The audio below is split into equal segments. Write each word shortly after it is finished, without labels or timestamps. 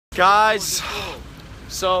Guys,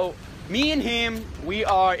 so me and him, we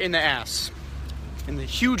are in the ass. In the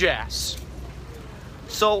huge ass.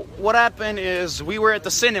 So what happened is we were at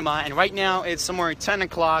the cinema and right now it's somewhere at 10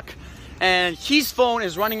 o'clock and his phone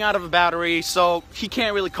is running out of a battery, so he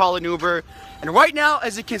can't really call an Uber. And right now,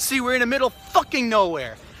 as you can see, we're in the middle of fucking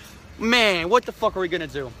nowhere. Man, what the fuck are we gonna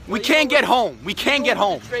do? We can't get home. We can't get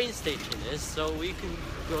home. The train station is, so we can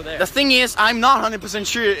go there. The thing is, I'm not 100%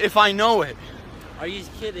 sure if I know it. Are you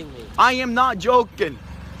kidding me? I am not joking.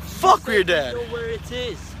 Fuck your dad. You know where it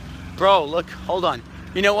is. Bro, look, hold on.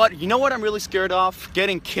 You know what? You know what I'm really scared of?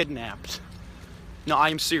 Getting kidnapped. No, I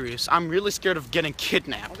am serious. I'm really scared of getting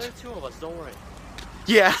kidnapped. Oh, there are two of us, don't worry.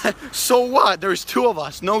 Yeah, so what? There's two of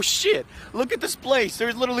us. No shit. Look at this place.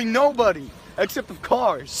 There's literally nobody except of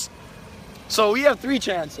cars. So we have three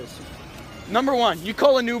chances. Number one, you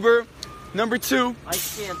call an Uber. Number two, I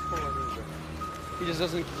can't call an Uber.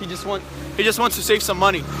 He just wants to save some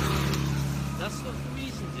money. That's not the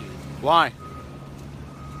reason, dude. Why?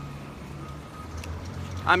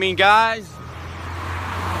 I mean, guys,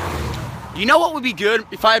 you know what would be good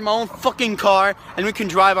if I had my own fucking car and we can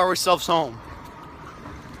drive ourselves home.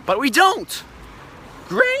 But we don't.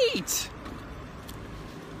 Great.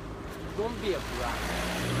 Don't be a brat.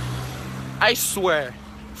 I swear,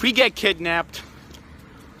 if we get kidnapped.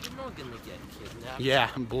 You're not gonna get kidnapped.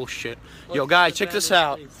 Yeah, bullshit. Look, Yo, guys, check this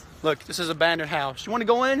out. place. Look, this is an abandoned house. You want to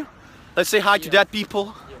go in? Let's say hi to that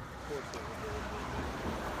people. Yeah, of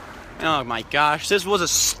course. Oh my gosh, this was a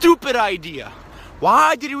stupid idea.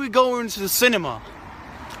 Why did we go into the cinema?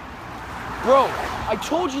 Bro, I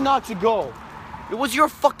told you not to go. It was your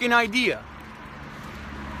fucking idea.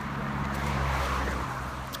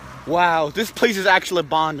 Wow, this place is actually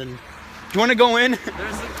abandoned. Do you want to go in? There's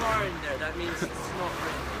a car in there. That means it's not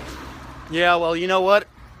ready. Yeah, well, you know what?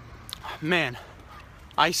 Man,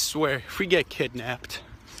 I swear, if we get kidnapped.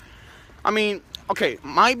 I mean, okay,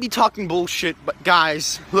 might be talking bullshit, but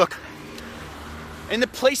guys, look. In a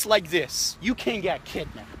place like this, you can get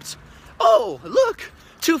kidnapped. Oh, look!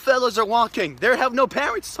 Two fellas are walking. They have no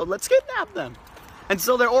parents, so let's kidnap them. And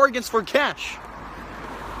sell their organs for cash.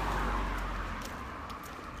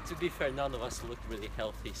 To be fair, none of us look really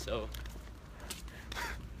healthy, so...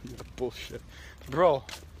 Bullshit. Bro,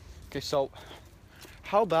 okay, so,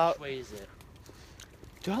 how about... Which way is it?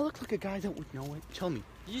 Do I look like a guy that would know it? Tell me.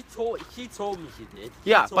 He told me he did.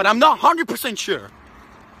 Yeah, but I'm not 100% sure.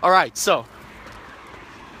 Alright, so...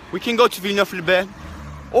 We can go to Villeneuve-les-Bains,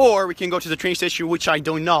 or we can go to the train station, which I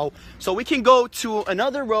don't know. So we can go to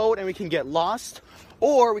another road and we can get lost,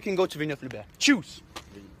 or we can go to Villeneuve-les-Bains. Choose.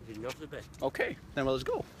 Villeneuve-les-Bains. Okay, then let's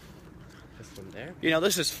go. That's from there. You know,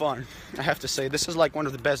 this is fun. I have to say, this is like one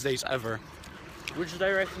of the best days ever. Which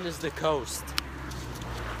direction is the coast?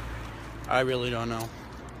 I really don't know.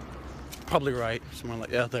 Probably right. Somewhere like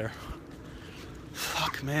that there.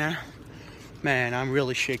 Fuck, man. Man, I'm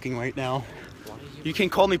really shaking right now. You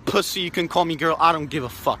can call me pussy, you can call me girl, I don't give a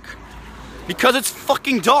fuck. Because it's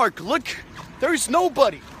fucking dark. Look, there's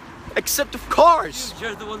nobody. Except of cars.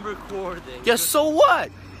 You're the one recording. Yeah, so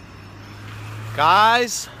what?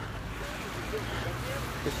 Guys,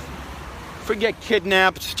 forget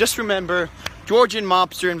kidnapped. Just remember, Georgian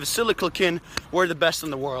Mobster and Vasily Klikin were the best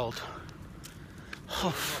in the world.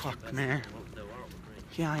 Oh, fuck, man.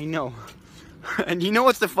 Yeah, I know. And you know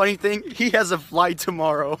what's the funny thing? He has a flight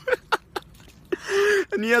tomorrow.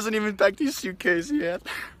 And he hasn't even packed his suitcase yet.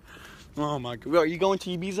 Oh my god. Are you going to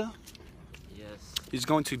Ibiza? Yes. He's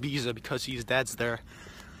going to Ibiza because his dad's there.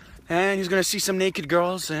 And he's gonna see some naked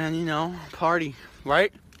girls and, you know, party.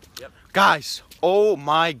 Right? Yep. Guys, oh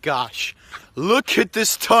my gosh. Look at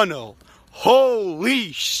this tunnel.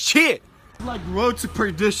 Holy shit. It's like road to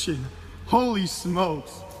perdition. Holy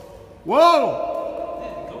smokes. Whoa!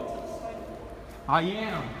 I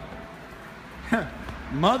am.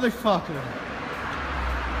 Motherfucker.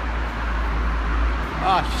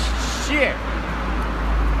 Ah, shit.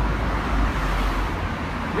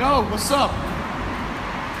 Yo, what's up?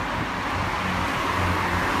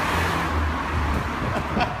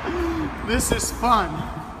 This is fun.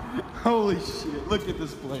 Holy shit, look at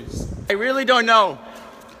this place. I really don't know,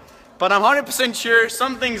 but I'm 100% sure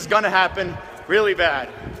something's gonna happen really bad.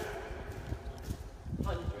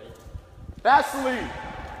 100. Vasily,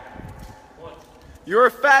 What? you're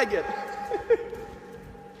a faggot.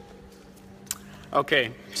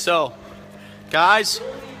 Okay, so, guys.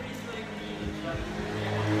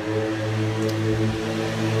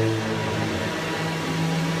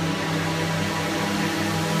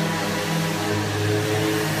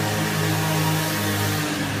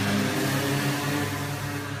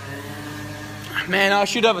 Man, I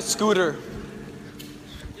should have a scooter.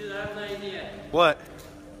 Dude, I have an idea. What?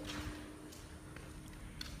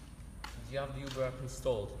 Do you have the Uber app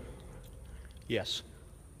installed? Yes.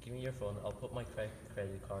 Give me your phone. I'll put my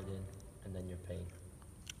credit card in, and then you're paying.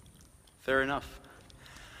 Fair enough.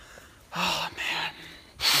 Oh man.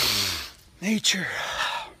 Nature.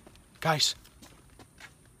 Guys.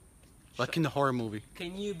 Like in the horror movie.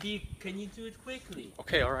 Can you do it quickly?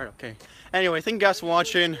 Okay, alright, okay. Anyway, thank you guys for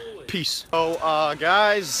watching. Peace. So,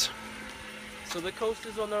 guys. So the coast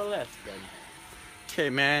is on our left then. Okay,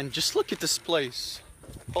 man, just look at this place.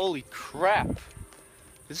 Holy crap.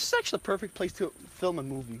 This is actually the perfect place to film a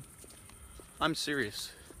movie. I'm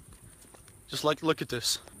serious. Just like, look at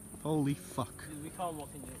this. Holy fuck. We can't walk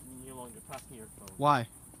in any longer. Pass me your phone. Why?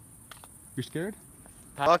 You're scared?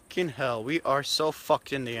 Fucking hell, we are so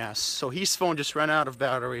fucked in the ass. So his phone just ran out of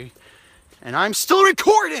battery. And I'm still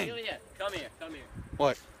recording! Ilya, come here, come here.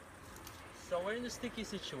 What? So we're in a sticky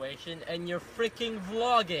situation and you're freaking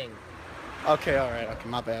vlogging. Okay, alright, okay,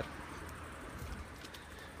 my bad.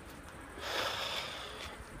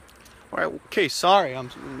 Alright, okay, sorry,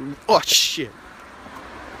 oh shit.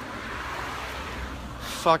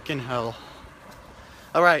 Fucking hell.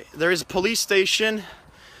 Alright, there is a police station.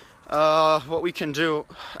 What we can do,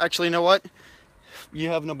 actually, you know what? You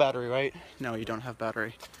have no battery, right? No, you don't have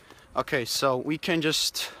battery. Okay, so we can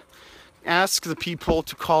just ask the people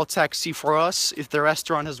to call a taxi for us if the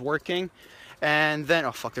restaurant is working. And then,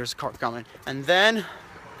 oh fuck, there's a car coming. And then,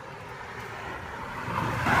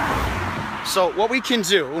 so what we can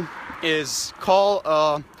do is call,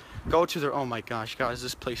 go to their, oh my gosh, guys,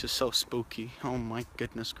 this place is so spooky. Oh my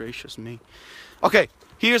goodness gracious me. Okay,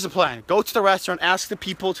 here's the plan. Go to the restaurant, ask the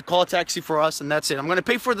people to call a taxi for us, and that's it. I'm gonna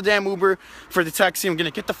pay for the damn Uber, for the taxi. I'm gonna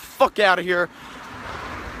get the fuck out of here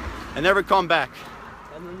and never come back.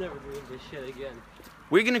 I'm never doing this shit again.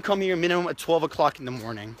 We're gonna come here minimum at 12 o'clock in the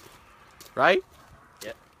morning, right?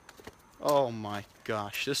 Yep. Oh my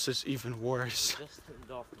gosh, this is even worse. Just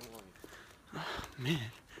turned off the light. Oh,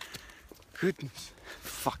 man, goodness.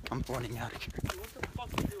 Fuck, I'm running out of here. What the fuck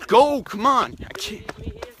are you doing? Go, come on. I can't. Leave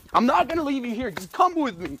me here? I'm not gonna leave you here. Just come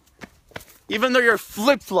with me. Even though you're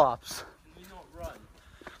flip-flops. You don't run.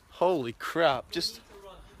 Holy crap. Just. You need to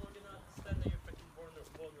run. People are gonna understand that you're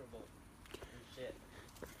freaking vulnerable. And shit.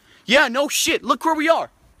 Yeah, no shit. Look where we are.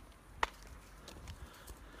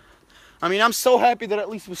 I mean, I'm so happy that at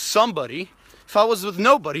least with somebody. If I was with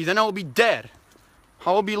nobody, then I would be dead.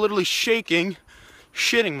 I would be literally shaking,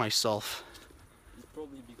 shitting myself. You'd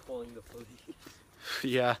probably be calling the police.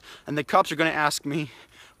 Yeah, and the cops are gonna ask me,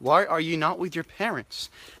 why are you not with your parents?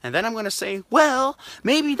 And then I'm gonna say, well,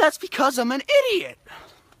 maybe that's because I'm an idiot.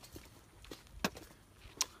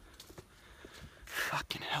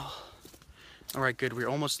 Fucking hell. Alright, good, we're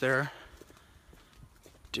almost there.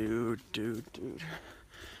 Dude.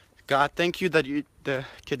 God, thank you that the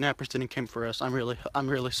kidnappers didn't come for us. I'm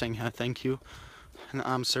really saying thank you. And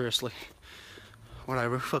I'm seriously,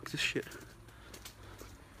 whatever, fuck this shit.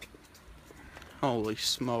 Holy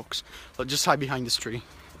smokes. Well, just hide behind this tree.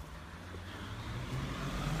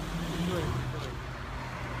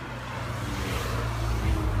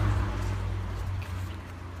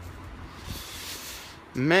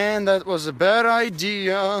 Man, that was a bad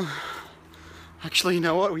idea. Actually, you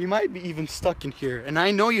know what? We might be even stuck in here. And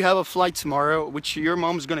I know you have a flight tomorrow, which your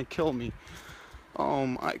mom's gonna kill me. Oh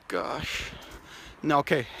my gosh. No,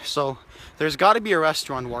 okay, so there's gotta be a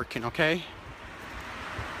restaurant working, okay?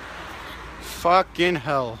 Fucking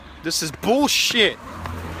hell. This is bullshit.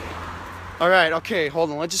 Alright, okay,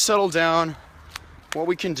 hold on. Let's just settle down. What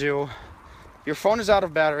we can do. Your phone is out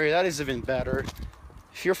of battery. That is even better.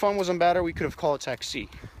 If your phone was on battery, we could have called a taxi.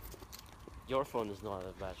 Your phone is not out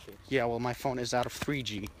of battery. Yeah, well, my phone is out of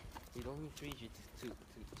 3G. You don't need 3G to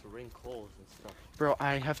ring calls and stuff. Bro,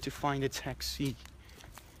 I have to find a taxi.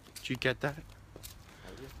 Did you get that?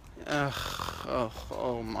 Have you?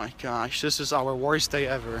 Oh my gosh. This is our worst day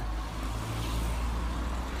ever.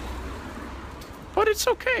 But it's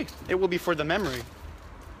okay. It will be for the memory.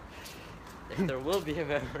 If there will be a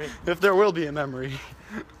memory. If there will be a memory.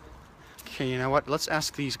 Okay, you know what? Let's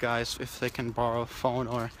ask these guys if they can borrow a phone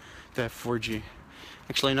or they have 4G.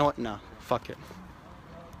 Actually, you know what? No. Fuck it.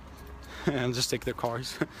 And just take their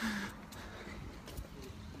cars.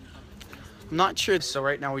 I'm not sure. So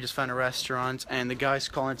right now we just found a restaurant and the guy's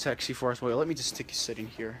calling a taxi for us. Wait, let me just take a sitting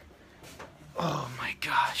here. Oh my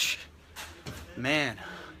gosh. Man.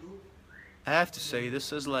 I have to say,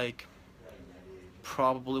 this is like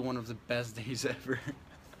probably one of the best days ever.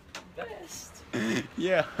 Best?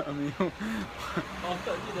 Yeah, I mean. Oh, dude,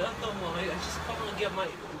 I don't mind. I just want to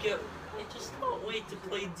I just can't wait to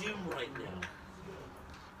play Doom right now.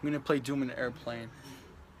 I'm gonna play Doom in an airplane.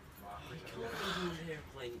 I can't play Doom in an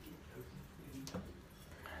airplane.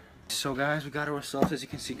 So guys, we got ourselves, as you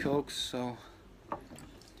can see, Cokes, so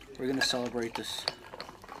we're gonna celebrate this.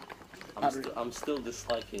 I'm still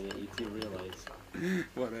disliking it, you do realize.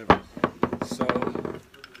 Whatever. So,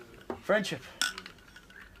 friendship.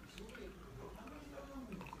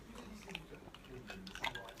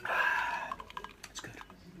 It's good.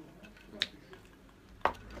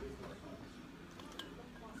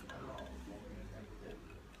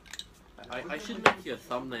 I should make you a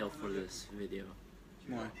thumbnail for this video.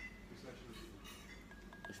 Why?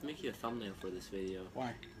 I should make you a thumbnail for this video.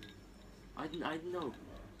 Why? I don't know.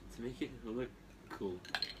 To make it look cool.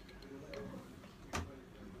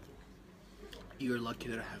 You're lucky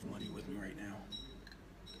that I have money with me right now.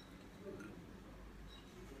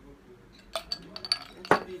 And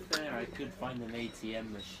to be fair, I could find an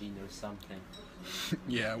ATM machine or something.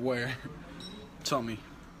 Yeah, where? Tell me.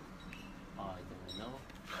 I don't know.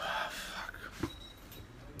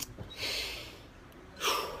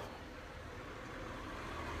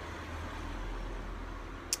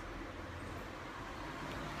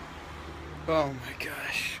 Oh my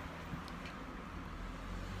gosh.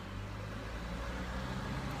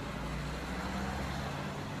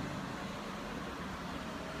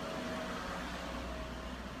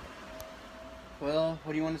 Well,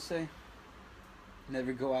 what do you want to say?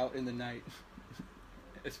 Never go out in the night.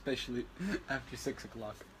 Especially after 6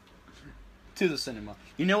 o'clock. To the cinema.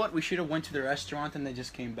 You know what? We should have went to the restaurant and they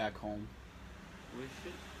just came back home. We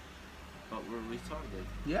should. But we're retarded.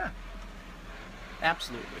 Yeah.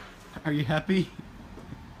 Absolutely. Are you happy?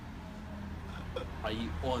 Are you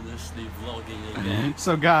honestly vlogging again?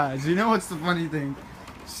 So guys, you know what's the funny thing?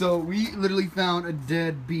 So we literally found a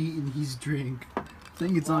dead bee in his drink. I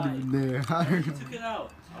think it's not Why? even there. I I already don't know. took it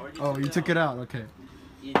out. I already Oh, you took it out. Okay.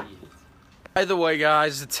 Idiot. By the way,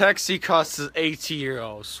 guys, the taxi costs us 80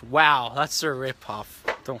 euros. Wow, that's a ripoff.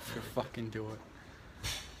 Don't fucking do it.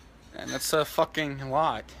 And that's a fucking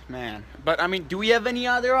lot, man. But, I mean, do we have any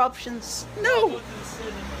other options? Go No! to the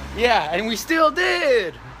cinema. Yeah, and we still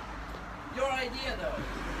did! Your idea, though.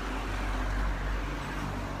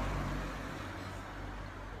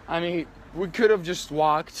 I mean, we could have just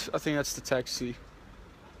walked. I think that's the taxi.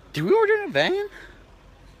 Did we order in a van?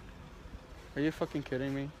 Are you fucking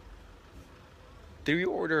kidding me? Did we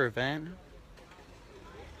order a van?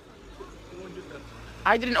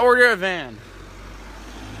 I didn't order a van.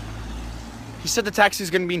 He said the taxi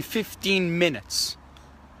is gonna be in 15 minutes.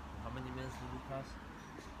 How many minutes did it cost?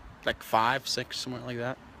 Like 5, 6, somewhere like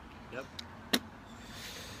that.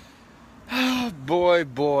 Yep. Boy.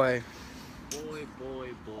 Boy.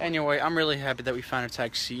 Anyway, I'm really happy that we found a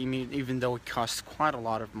taxi, even though it costs quite a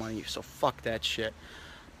lot of money, so fuck that shit.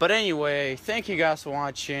 But anyway, thank you guys for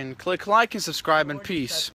watching. Click like and subscribe and peace.